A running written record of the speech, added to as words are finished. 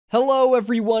Hello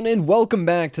everyone and welcome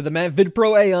back to the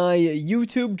MattVidPro AI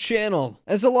YouTube channel.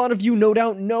 As a lot of you no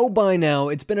doubt know by now,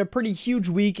 it's been a pretty huge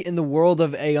week in the world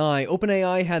of AI.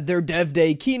 OpenAI had their Dev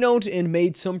Day keynote and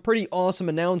made some pretty awesome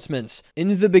announcements.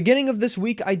 In the beginning of this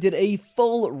week, I did a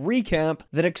full recap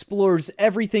that explores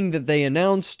everything that they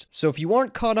announced, so if you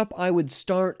aren't caught up, I would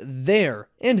start there.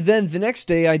 And then the next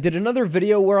day, I did another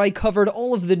video where I covered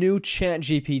all of the new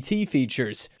ChatGPT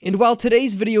features. And while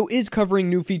today's video is covering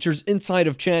new features inside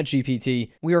of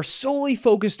ChatGPT, we are solely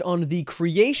focused on the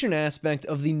creation aspect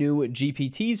of the new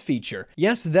GPTs feature.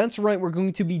 Yes, that's right, we're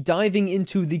going to be diving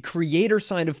into the creator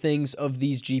side of things of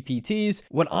these GPTs,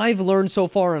 what I've learned so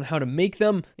far on how to make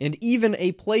them, and even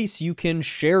a place you can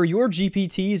share your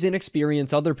GPTs and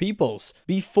experience other people's,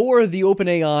 before the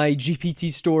OpenAI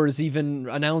GPT store is even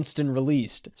announced and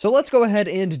released. So let's go ahead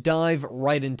and dive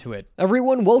right into it.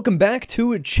 Everyone, welcome back to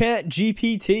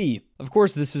ChatGPT. Of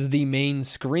course, this is the main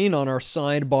screen. On our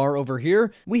sidebar over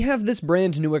here, we have this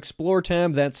brand new Explore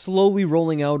tab that's slowly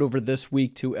rolling out over this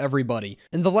week to everybody.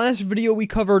 In the last video, we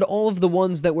covered all of the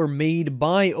ones that were made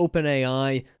by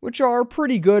OpenAI, which are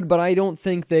pretty good, but I don't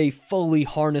think they fully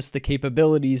harness the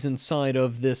capabilities inside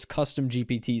of this custom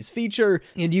GPTs feature.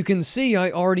 And you can see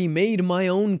I already made my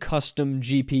own custom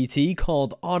GPT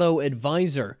called Auto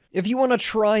Advisor. If you want to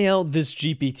try out this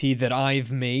GPT that I've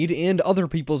made and other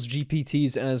people's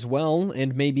GPTs as well,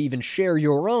 and maybe even share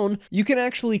your own, you can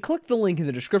actually click the link in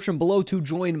the description below to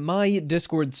join my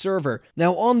Discord server.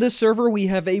 Now on this server, we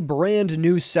have a brand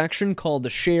new section called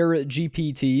Share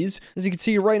GPTs. As you can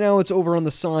see right now, it's over on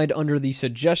the side under the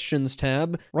Suggestions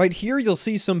tab. Right here, you'll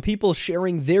see some people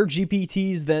sharing their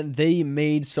GPTs that they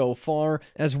made so far,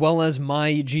 as well as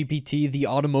my GPT, the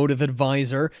Automotive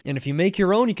Advisor. And if you make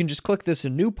your own, you can just click this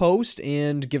new post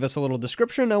and give us a little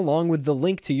description along with the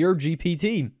link to your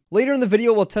GPT. Later in the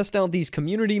video, we'll test out these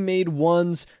community-made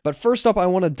ones, but first up, I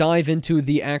want to dive into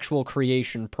the actual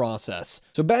creation process.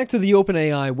 So back to the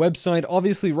OpenAI website,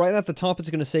 obviously right at the top, it's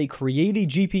going to say Create a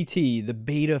GPT, the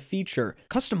beta feature.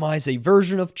 Customize a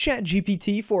version of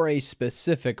ChatGPT for a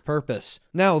specific purpose.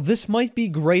 Now, this might be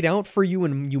grayed out for you,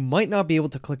 and you might not be able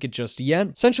to click it just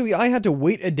yet. Essentially, I had to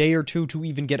wait a day or two to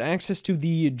even get access to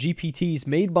the GPTs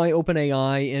made by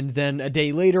OpenAI, and then a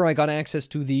day later, I got access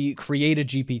to the Create a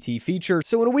GPT feature.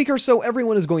 So in a week or so,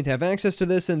 everyone is going to have access to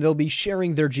this, and they'll be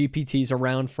sharing their GPTs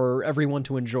around for everyone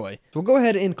to enjoy. So we'll go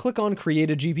ahead and click on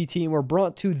Create a GPT, and we're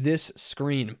brought to this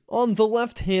screen. On the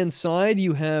left-hand side,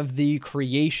 you have the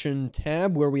Creation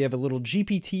tab, where we have a little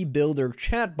GPT Builder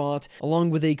chatbot, along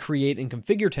with a Create and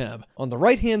Configure tab. On the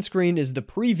right-hand screen is the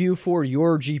preview for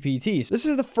your GPTs. This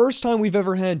is the first time we've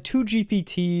ever had two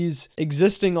GPTs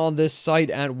existing on this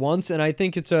site at once, and I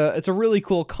think it's a really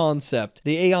cool concept.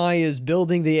 The AI is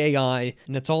building the AI,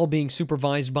 and it's all being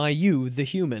supervised by you, the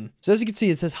human. So as you can see,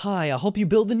 it says, "Hi, I'll help you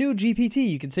build a new GPT."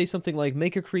 You can say something like,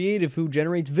 "Make a creative who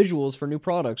generates visuals for new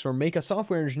products," or "Make a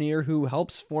software engineer who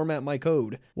helps format my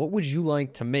code. What would you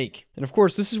like to make?" And of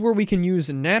course, this is where we can use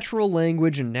natural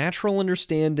language and natural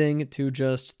understanding to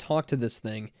just talk to this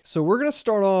thing. So we're going to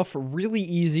start off really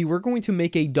easy. We're going to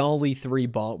make a DALL-E 3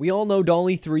 bot. We all know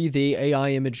DALL-E 3, the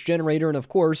AI image generator, and of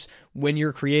course, when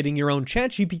you're creating your own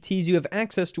ChatGPTs, you have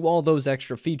access to all those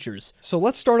extra features. So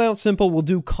let's start out simple. We'll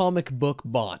do comic book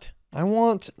bot. I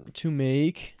want to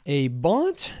make a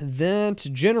bot that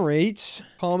generates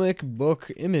comic book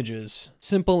images.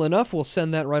 Simple enough, we'll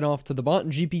send that right off to the bot,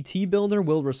 and GPT Builder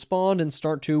will respond and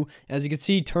start to, as you can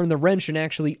see, turn the wrench and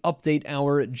actually update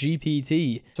our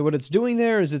GPT. So what it's doing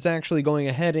there is it's actually going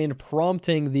ahead and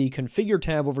prompting the Configure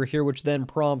tab over here, which then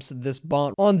prompts this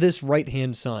bot on this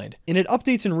right-hand side. And it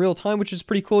updates in real time, which is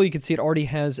pretty cool. You can see it already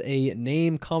has a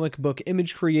name, comic book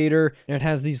image creator, and it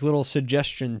has these little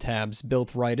suggestion tabs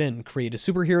built right in. Create a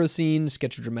superhero scene,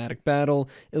 sketch a dramatic battle,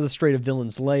 illustrate a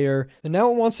villain's lair, and now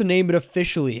it wants to name it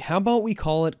officially. How about we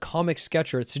call it Comic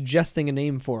Sketcher? It's suggesting a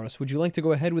name for us. Would you like to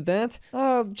go ahead with that?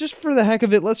 Just for the heck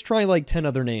of it, let's try like 10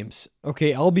 other names.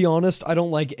 Okay, I'll be honest, I don't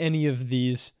like any of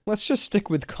these. Let's just stick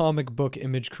with comic book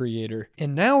image creator.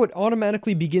 And now it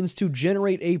automatically begins to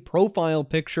generate a profile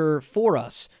picture for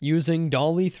us, using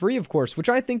DALL-E 3, of course, which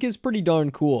I think is pretty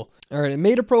darn cool. Alright, it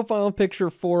made a profile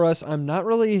picture for us. I'm not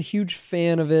really a huge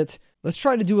fan of it. Let's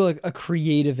try to do a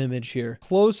creative image here.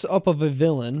 Close up of a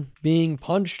villain being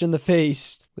punched in the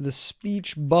face with a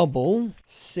speech bubble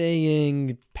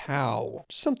saying pow.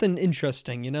 Something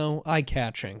interesting, you know,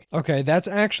 eye-catching. Okay, that's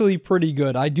actually pretty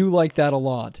good. I do like that a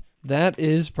lot. That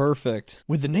is perfect.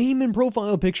 With the name and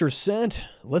profile picture set,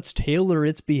 let's tailor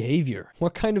its behavior.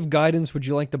 What kind of guidance would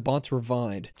you like the bot to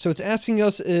provide? So it's asking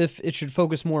us if it should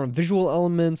focus more on visual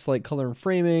elements like color and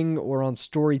framing, or on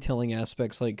storytelling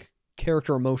aspects like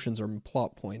character emotions or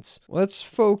plot points. Let's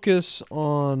focus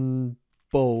on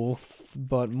both,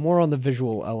 but more on the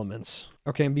visual elements.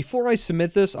 Okay, and before I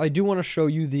submit this, I do want to show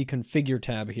you the configure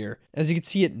tab here. As you can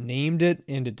see, it named it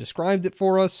and it described it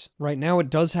for us. Right now, it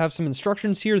does have some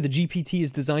instructions here. The GPT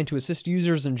is designed to assist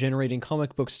users in generating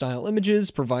comic book style images,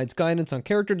 provides guidance on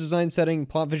character design setting,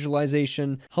 plot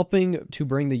visualization, helping to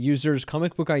bring the user's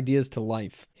comic book ideas to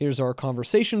life. Here's our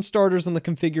conversation starters on the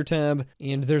configure tab,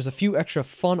 and there's a few extra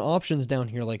fun options down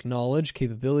here like knowledge,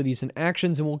 capabilities, and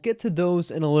actions, and we'll get to those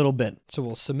in a little bit. So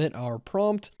we'll submit our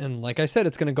prompt, and like I said,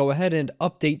 it's going to go ahead and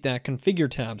update that configure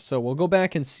tab. So we'll go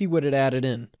back and see what it added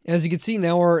in. As you can see,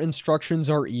 now our instructions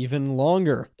are even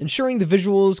longer. Ensuring the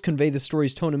visuals convey the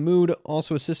story's tone and mood,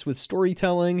 also assists with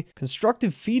storytelling,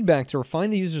 constructive feedback to refine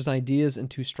the user's ideas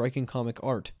into striking comic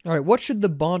art. All right, what should the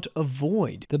bot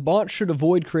avoid? The bot should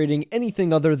avoid creating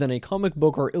anything other than a comic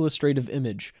book or illustrative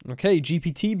image. Okay,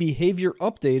 GPT behavior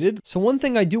updated. So one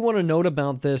thing I do want to note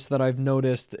about this that I've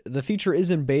noticed, the feature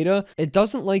is in beta. It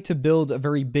doesn't like to build a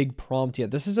very big prompt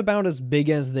yet. This is about as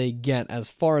big as they get as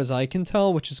far as I can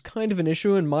tell, which is kind of an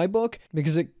issue in my book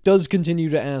because it does continue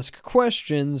to ask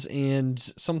questions and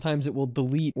sometimes it will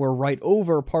delete or write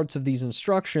over parts of these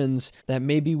instructions that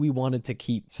maybe we wanted to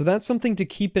keep. So that's something to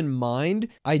keep in mind.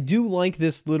 I do like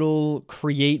this little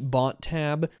create bot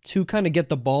tab to kind of get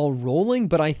the ball rolling,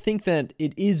 but I think that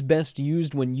it is best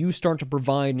used when you start to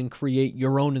provide and create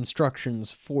your own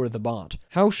instructions for the bot.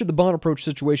 How should the bot approach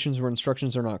situations where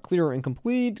instructions are not clear or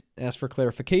incomplete? Ask for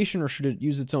clarification, or should it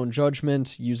use its own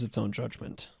judgment? Use its own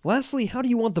judgment. Lastly, how do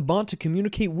you want the bot to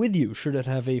communicate with you? Should it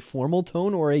have a formal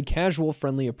tone or a casual,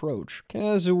 friendly approach?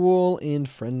 Casual and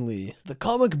friendly. The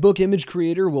comic book image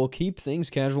creator will keep things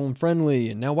casual and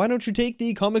friendly. Now, why don't you take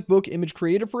the comic book image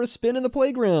creator for a spin in the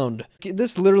playground?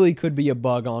 This literally could be a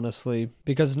bug, honestly,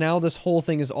 because now this whole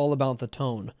thing is all about the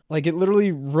tone. Like, it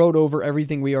literally wrote over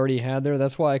everything we already had there.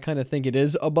 That's why I kind of think it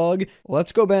is a bug.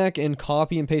 Let's go back and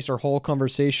copy and paste our whole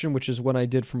conversation, which is what I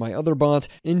did for my other bot,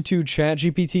 into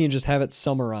ChatGPT and just have it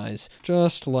summarize,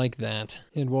 just like that.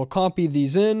 And we'll copy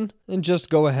these in and just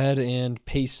go ahead and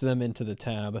paste them into the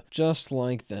tab, just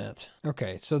like that.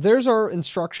 Okay, so there's our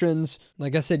instructions.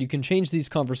 Like I said, you can change these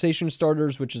conversation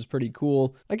starters, which is pretty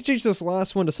cool. I can change this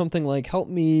last one to something like, help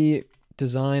me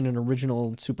design an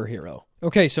original superhero.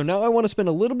 Okay, so now I want to spend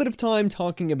a little bit of time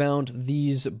talking about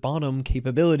these bottom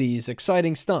capabilities,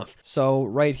 exciting stuff. So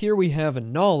right here we have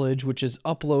knowledge, which is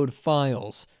upload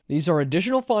files. These are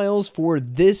additional files for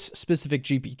this specific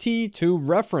GPT to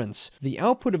reference. The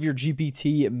output of your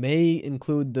GPT may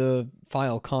include the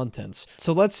file contents.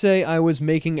 So let's say I was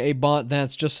making a bot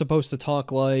that's just supposed to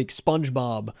talk like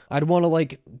SpongeBob. I'd want to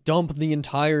like dump the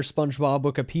entire SpongeBob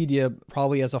Wikipedia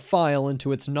probably as a file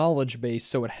into its knowledge base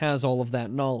so it has all of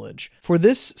that knowledge. For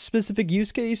this specific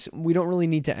use case, we don't really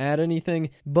need to add anything,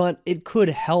 but it could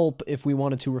help if we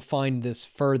wanted to refine this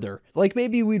further. Like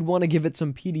maybe we'd want to give it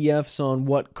some PDFs on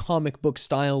what comic book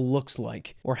style looks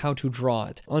like or how to draw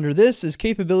it. Under this is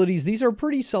capabilities. These are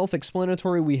pretty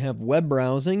self-explanatory. We have web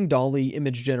browsing, DALL-E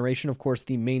image generation, of course,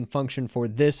 the main function for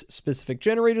this specific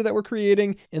generator that we're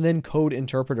creating, and then code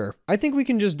interpreter. I think we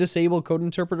can just disable code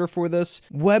interpreter for this.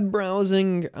 Web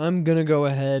browsing, I'm gonna go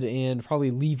ahead and probably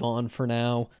leave on for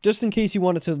now, just in case you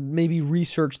wanted to maybe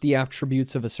research the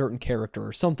attributes of a certain character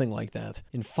or something like that.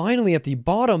 And finally, at the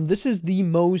bottom, this is the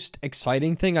most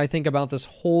exciting thing I think about this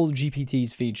whole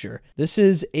GPT's feature. This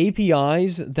is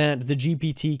APIs that the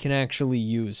GPT can actually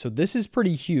use. So this is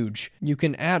pretty huge. You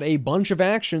can add a bunch of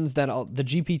actions that the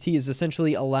GPT is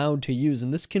essentially allowed to use,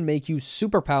 and this can make you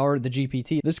superpower the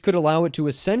GPT. This could allow it to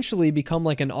essentially become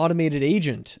like an automated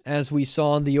agent, as we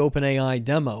saw in the Open AI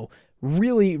demo.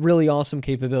 Really, really awesome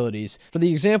capabilities. For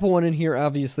the example one in here,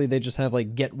 obviously they just have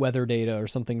like get weather data or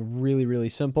something really, really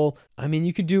simple. I mean,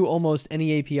 you could do almost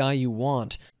any API you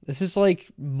want. This is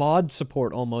like mod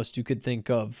support almost, you could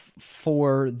think of,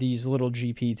 for these little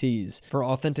GPTs. For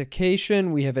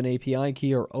authentication, we have an API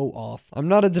key, or OAuth. I'm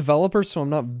not a developer, so I'm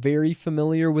not very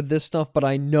familiar with this stuff, but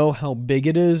I know how big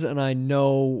it is, and I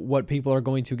know what people are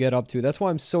going to get up to. That's why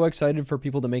I'm so excited for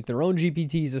people to make their own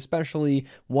GPTs, especially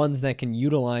ones that can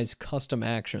utilize custom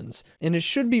actions. And it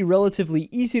should be relatively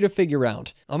easy to figure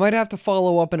out. I might have to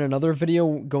follow up in another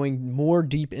video going more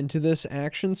deep into this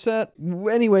action set.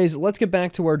 Anyways, let's get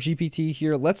back to our GPT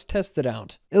here. Let's test it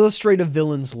out. Illustrate a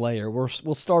villain's lair.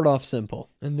 We'll start off simple.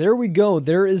 And there we go.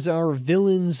 There is our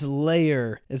villain's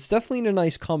lair. It's definitely in a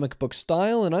nice comic book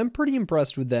style, and I'm pretty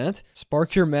impressed with that.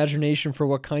 Spark your imagination for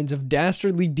what kinds of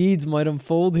dastardly deeds might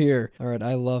unfold here. All right,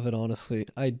 I love it, honestly.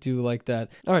 I do like that.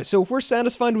 All right, so if we're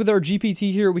satisfied with our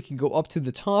GPT here, we can go up to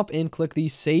the top and click the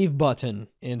Save button.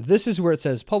 And this is where it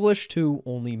says publish to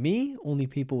only me, only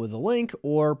people with a link,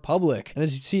 or public. And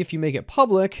as you see, if you make it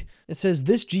public, it says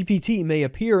this GPT may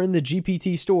appear in the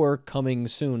GPT store coming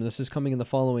soon. This is coming in the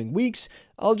following weeks.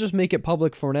 I'll just make it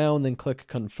public for now and then click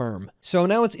confirm. So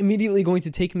now it's immediately going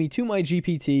to take me to my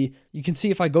GPT. You can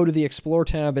see if I go to the Explore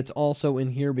tab, it's also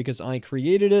in here because I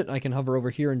created it. I can hover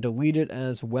over here and delete it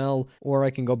as well, or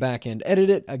I can go back and edit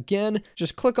it again.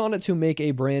 Just click on it to make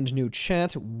a brand new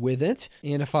chat with it.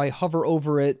 And if I hover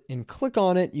over it and click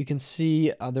on it, you can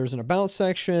see there's an About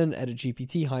section, Edit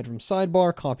GPT, Hide from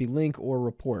Sidebar, Copy Link, or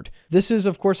Report. This is,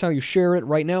 of course, how you share it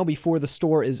right now before the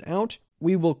store is out.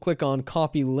 We will click on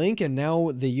copy link, and now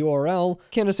the URL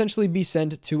can essentially be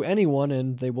sent to anyone,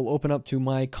 and they will open up to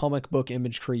my comic book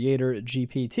image creator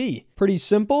GPT. Pretty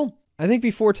simple. I think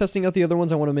before testing out the other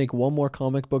ones, I want to make one more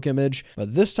comic book image,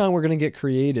 but this time we're going to get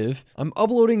creative. I'm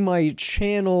uploading my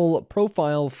channel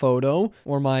profile photo,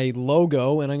 or my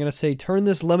logo, and I'm going to say, turn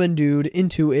this lemon dude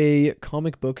into a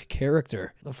comic book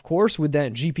character. Of course, with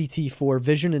that GPT-4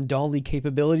 vision and DALL-E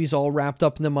capabilities all wrapped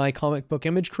up into my comic book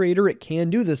image creator, it can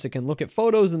do this. It can look at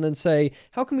photos and then say,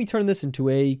 how can we turn this into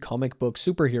a comic book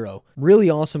superhero?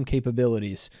 Really awesome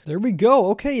capabilities. There we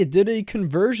go. Okay, it did a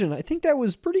conversion. I think that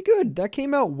was pretty good. That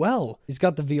came out well. He's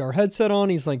got the VR headset on.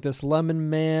 He's like this lemon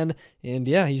man. And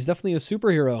yeah, he's definitely a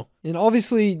superhero. And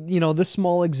obviously, you know, this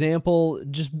small example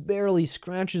just barely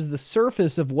scratches the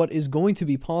surface of what is going to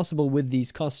be possible with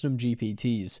these custom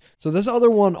GPTs. So this other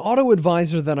one, Auto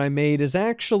Advisor, that I made is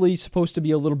actually supposed to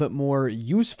be a little bit more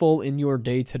useful in your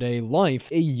day-to-day life.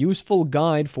 A useful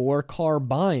guide for car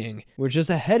buying, which is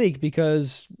a headache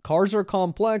because cars are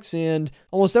complex and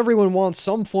almost everyone wants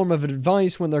some form of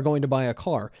advice when they're going to buy a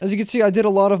car. As you can see, I did a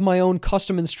lot of my own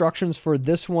custom instructions for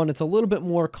this one. It's a little bit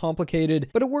more complicated,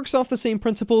 but it works off the same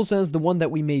principles as the one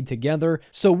that we made together.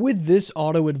 So with this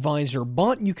Auto Advisor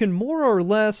bot, you can more or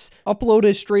less upload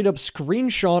a straight up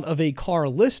screenshot of a car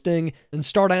listing and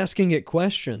start asking it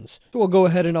questions. So we'll go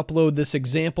ahead and upload this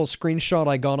example screenshot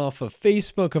I got off of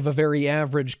Facebook of a very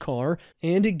average car,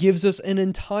 and it gives us an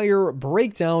entire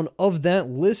breakdown of that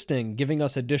listing, giving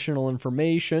us additional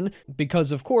information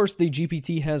because of course the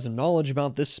GPT has knowledge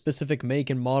about this specific make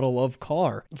and model of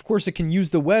car. Of course, it can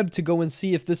use the web to go and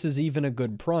see if this is even a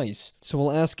good price. So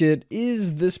we'll ask it,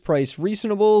 is this price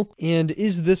reasonable? And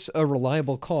is this a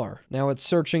reliable car? Now it's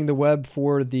searching the web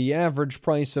for the average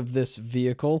price of this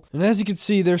vehicle. And as you can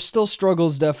see, there's still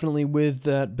struggles definitely with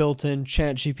that built-in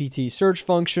ChatGPT search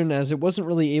function, as it wasn't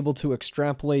really able to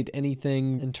extrapolate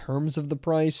anything in terms of the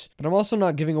price. But I'm also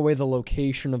not giving away the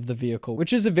location of the vehicle,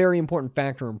 which is a very important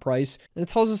factor in price. And it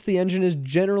tells us the engine is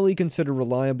generally considered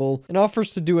reliable and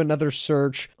offers to do another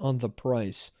search on the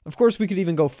price. Of course, we could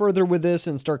even go further with this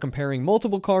and start comparing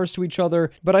multiple cars to each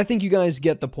other, but I think you guys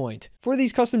get the point. For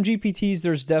these custom GPTs,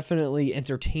 there's definitely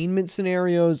entertainment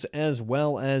scenarios as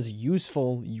well as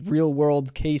useful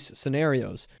real-world case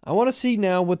scenarios. I want to see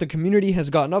now what the community has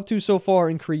gotten up to so far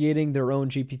in creating their own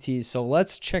GPTs, so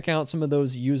let's check out some of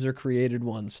those user-created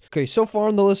ones. Okay, so far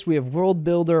on the list, we have World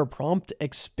Builder, Prompt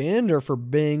Expander for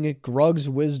Bing, Grug's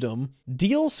Wisdom,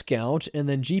 Deal Scout, and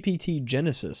then GPT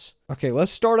Genesis. Okay,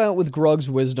 let's start out with Grug's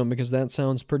Wisdom because that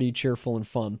sounds pretty cheerful and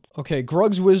fun. Okay,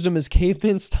 Grug's Wisdom is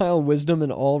caveman-style wisdom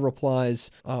in all replies.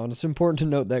 And it's important to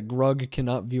note that Grug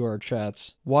cannot view our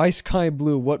chats. Why sky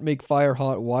blue? What make fire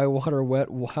hot? Why water wet?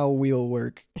 How wheel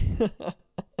work?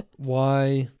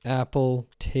 Why apple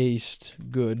taste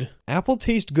good? Apple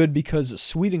taste good because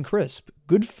sweet and crisp.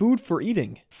 Good food for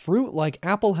eating. Fruit like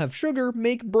apple have sugar,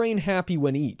 make brain happy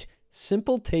when eat.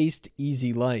 Simple taste,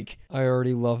 easy like. I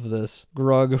already love this.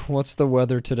 Grug, what's the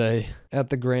weather today? At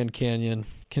the Grand Canyon.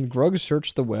 Can Grug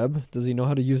search the web? Does he know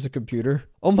how to use a computer?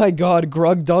 Oh my god,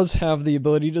 Grug does have the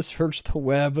ability to search the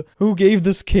web. Who gave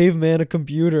this caveman a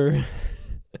computer?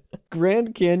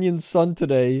 Grand Canyon sun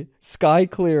today. Sky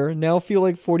clear. Now feel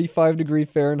like 45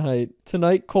 Fahrenheit.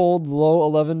 Tonight cold, low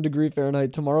 11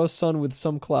 Fahrenheit. Tomorrow sun with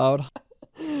some cloud.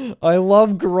 I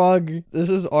love Grug. This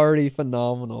is already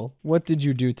phenomenal. What did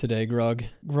you do today, Grug?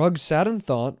 Grug sat and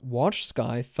thought, watched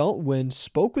sky, felt wind,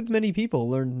 spoke with many people,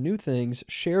 learned new things,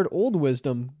 shared old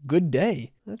wisdom. Good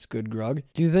day. That's good, Grug.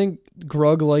 Do you think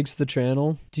Grug likes the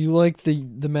channel? Do you like the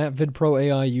MattVidPro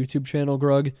AI YouTube channel,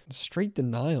 Grug? Straight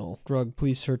denial. Grug,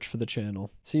 please search for the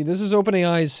channel. See, this is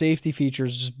OpenAI's safety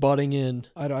features just butting in.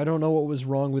 I don't know what was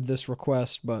wrong with this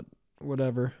request, but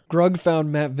whatever. Grug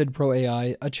found MattVidPro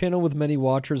AI, a channel with many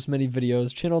watchers, many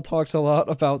videos. Channel talks a lot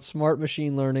about smart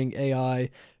machine learning, AI.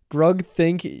 Grug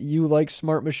think you like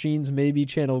smart machines, maybe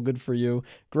channel good for you.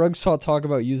 Grug saw talk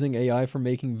about using AI for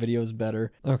making videos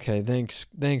better. Okay, thanks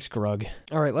Grug.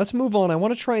 All right, let's move on. I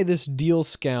want to try this Deal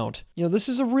Scout. You know, this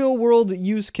is a real world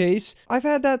use case. I've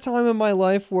had that time in my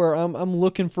life where I'm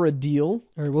looking for a deal.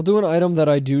 All right, we'll do an item that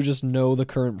I do just know the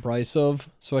current price of,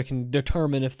 so I can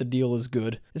determine if the deal is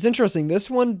good. It's interesting. This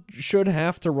one should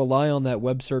have to rely on that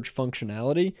web search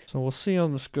functionality, so we'll see how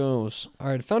this goes. All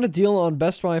right, found a deal on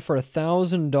Best Buy for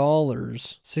 $1,000.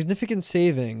 Significant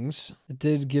savings. It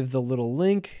did give the little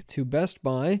link to Best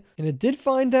Buy, and it did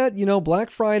find that, you know,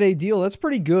 Black Friday deal. That's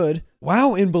pretty good.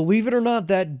 Wow, and believe it or not,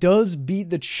 that does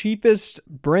beat the cheapest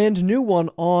brand new one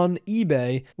on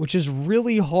eBay, which is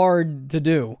really hard to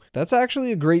do. That's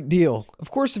actually a great deal. Of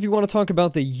course, if you want to talk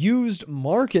about the used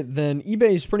market, then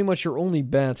eBay is pretty much your only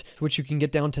bet, which you can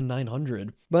get down to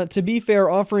 900. But to be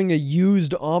fair, offering a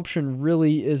used option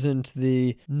really isn't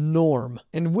the norm.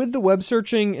 And with the web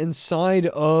searching inside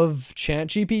of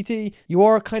ChatGPT, you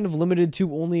are kind of limited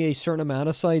to only a certain amount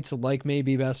of sites, like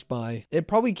maybe Best Buy. It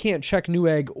probably can't check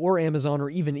Newegg or Amazon or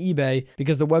even eBay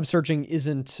because the web searching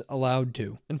isn't allowed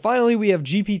to. And finally, we have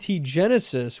GPT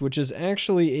Genesis, which is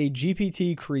actually a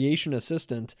GPT creation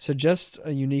assistant. Suggests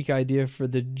a unique idea for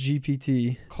the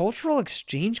GPT. Cultural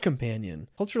exchange companion.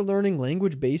 Culture learning,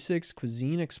 language basics,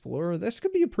 cuisine explorer. This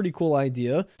could be a pretty cool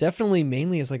idea. Definitely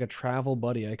mainly as like a travel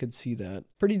buddy. I could see that.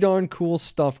 Pretty darn cool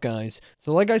stuff, guys.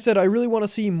 So like I said, I really want to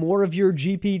see more of your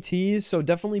GPTs, so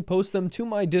definitely post them to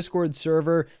my Discord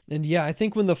server. And yeah, I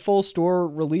think when the full store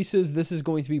releases, this is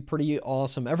going to be pretty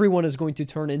awesome. Everyone is going to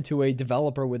turn into a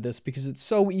developer with this because it's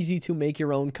so easy to make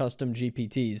your own custom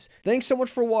GPTs. Thanks so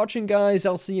much for watching, guys.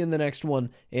 I'll see you in the next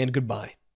one, and goodbye.